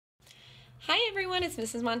Hi everyone, it's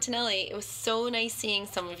Mrs. Montanelli. It was so nice seeing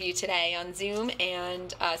some of you today on Zoom,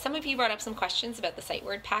 and some of you brought up some questions about the sight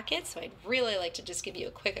word packet, so I'd really like to just give you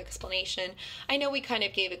a quick explanation. I know we kind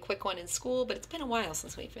of gave a quick one in school, but it's been a while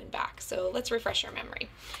since we've been back, so let's refresh our memory.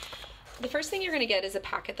 The first thing you're going to get is a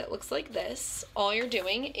packet that looks like this. All you're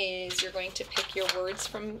doing is you're going to pick your words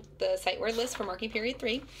from the sight word list for marking period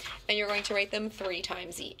 3, and you're going to write them 3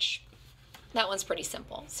 times each. That one's pretty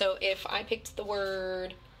simple. So if I picked the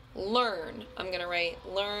word learn, I'm going to write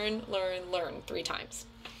learn, learn, learn 3 times.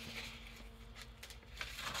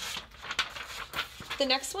 The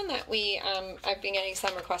next one that I've been getting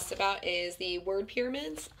some requests about is the word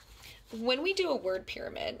pyramids. When we do a word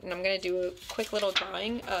pyramid, and I'm going to do a quick little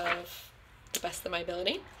drawing of the best of my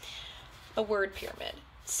ability, a word pyramid.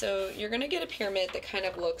 So you're going to get a pyramid that kind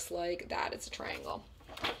of looks like that. It's a triangle.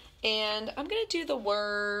 And I'm going to do the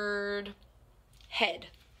word head.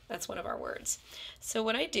 That's one of our words. So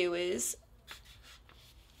what I do is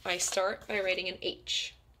I start by writing an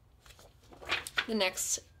H. The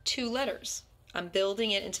next 2 letters, I'm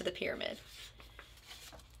building it into the pyramid.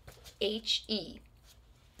 H-E.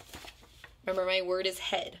 Remember, my word is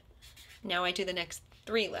head. Now I do the next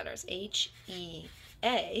 3 letters.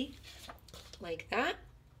 H-E-A, like that.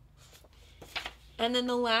 And then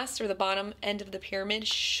the last, or the bottom end of the pyramid,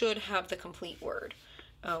 should have the complete word.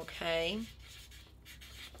 Okay.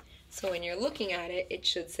 So when you're looking at it, it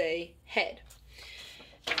should say head.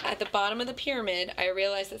 At the bottom of the pyramid, I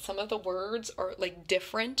realized that some of the words are like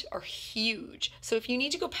different or huge. So if you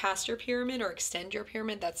need to go past your pyramid or extend your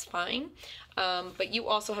pyramid, that's fine. But you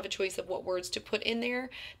also have a choice of what words to put in there.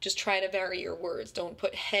 Just try to vary your words. Don't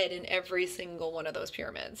put head in every single one of those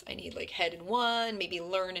pyramids. I need like head in one, maybe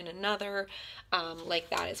learn in another. Like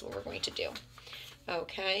that is what we're going to do.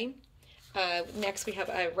 Okay. Next we have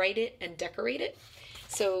write it and decorate it.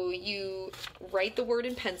 So you write the word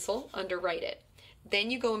in pencil under write it.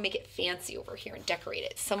 Then you go and make it fancy over here and decorate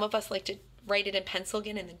it. Some of us like to write it in pencil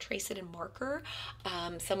again and then trace it in marker.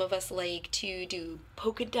 Some of us like to do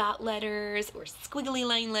polka dot letters or squiggly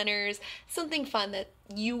line letters, something fun that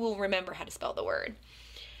you will remember how to spell the word.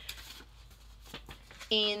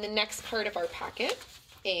 And the next part of our packet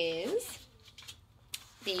is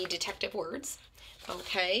the detective words.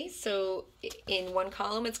 Okay, so in one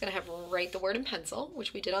column it's going to have write the word in pencil,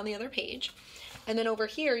 which we did on the other page. And then over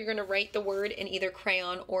here you're going to write the word in either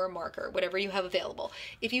crayon or marker, whatever you have available.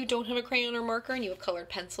 If you don't have a crayon or marker and you have colored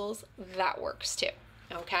pencils, that works too.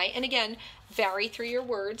 Okay, and again, vary through your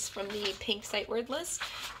words from the pink sight word list.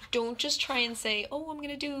 Don't just try and say, oh, I'm going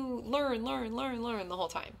to do learn, learn, learn, learn the whole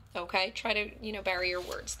time. Okay, try to, vary your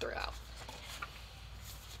words throughout.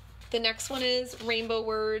 The next one is rainbow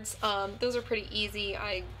words. Those are pretty easy.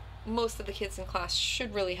 Most of the kids in class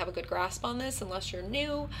should really have a good grasp on this unless you're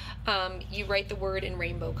new. You write the word in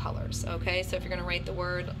rainbow colors, okay? So if you're going to write the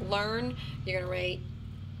word learn, you're going to write,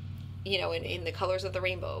 in the colors of the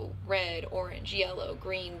rainbow: red, orange, yellow,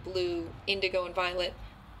 green, blue, indigo, and violet.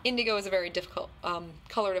 Indigo is a very difficult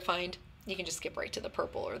color to find. You can just skip right to the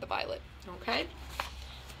purple or the violet, okay?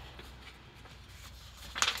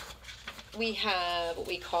 We have what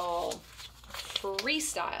we call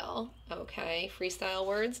freestyle, okay, freestyle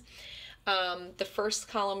words. The first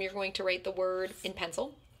column you're going to write the word in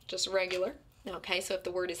pencil, just regular, okay, so if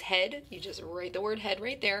the word is head, you just write the word head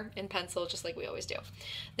right there in pencil, just like we always do.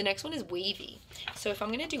 The next one is wavy. So if I'm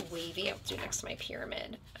going to do wavy, I'll do next to my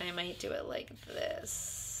pyramid. I might do it like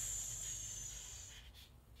this.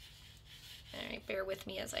 All right, bear with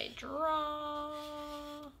me as I draw.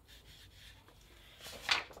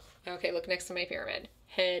 Okay, look next to my pyramid.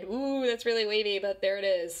 Head, ooh, that's really wavy, but there it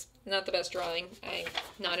is. Not the best drawing. I'm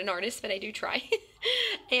not an artist, but I do try.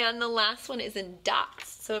 And the last one is in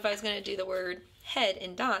dots. So if I was going to do the word head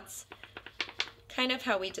in dots, kind of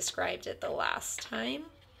how we described it the last time.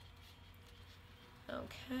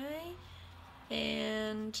 Okay.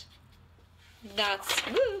 And that's,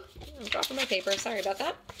 woo, I'm dropping my paper, sorry about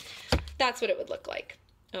that. That's what it would look like,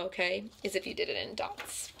 okay, is if you did it in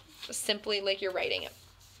dots. Just simply like you're writing it.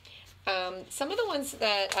 Some of the ones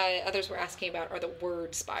that others were asking about are the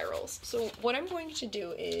word spirals. So what I'm going to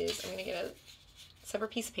do is I'm going to get a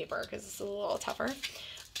separate piece of paper because it's a little tougher.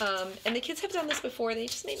 And the kids have done this before. They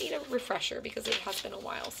just may need a refresher because it has been a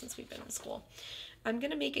while since we've been in school. I'm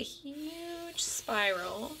going to make a huge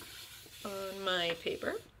spiral on my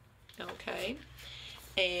paper. Okay.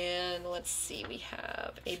 And let's see, we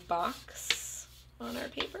have a box on our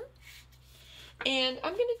paper. And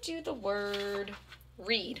I'm going to do the word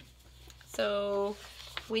read. So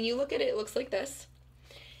when you look at it, it looks like this.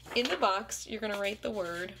 In the box, you're going to write the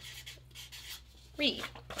word read.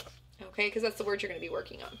 okay, because that's the word you're going to be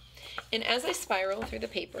working on. And as I spiral through the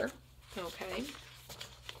paper, Okay.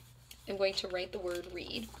 I'm going to write the word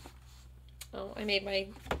read. Oh, I made my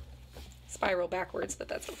spiral backwards, but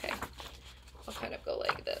that's okay. I'll kind of go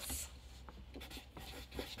like this.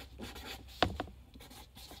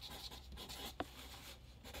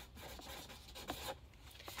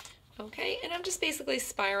 Okay, and I'm just basically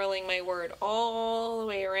spiraling my word all the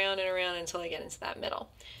way around and around until I get into that middle.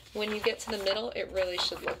 When you get to the middle, it really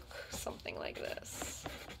should look something like this,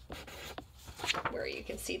 where you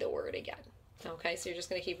can see the word again. Okay, so you're just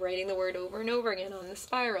going to keep writing the word over and over again on the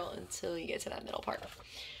spiral until you get to that middle part.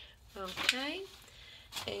 Okay,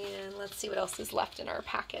 and let's see what else is left in our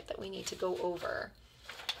packet that we need to go over.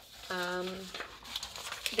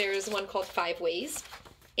 There's one called 5 Ways.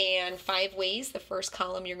 And 5 ways, the first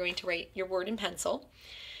column you're going to write your word in pencil.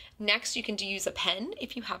 Next, you can use a pen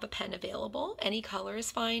if you have a pen available. Any color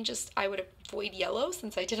is fine, just I would avoid yellow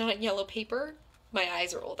since I did it on yellow paper. My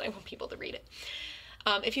eyes are old, I want people to read it.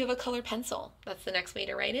 If you have a colored pencil, that's the next way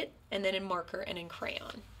to write it, and then in marker and in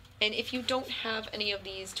crayon. And if you don't have any of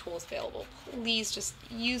these tools available, please just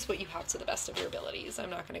use what you have to the best of your abilities. I'm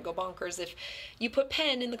not going to go bonkers if you put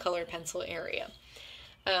pen in the colored pencil area.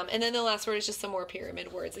 And then the last word is just some more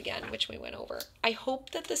pyramid words again, which we went over. I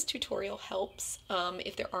hope that this tutorial helps.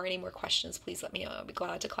 If there are any more questions, please let me know. I'll be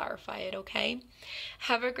glad to clarify it, okay?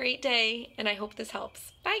 Have a great day, and I hope this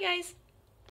helps. Bye, guys.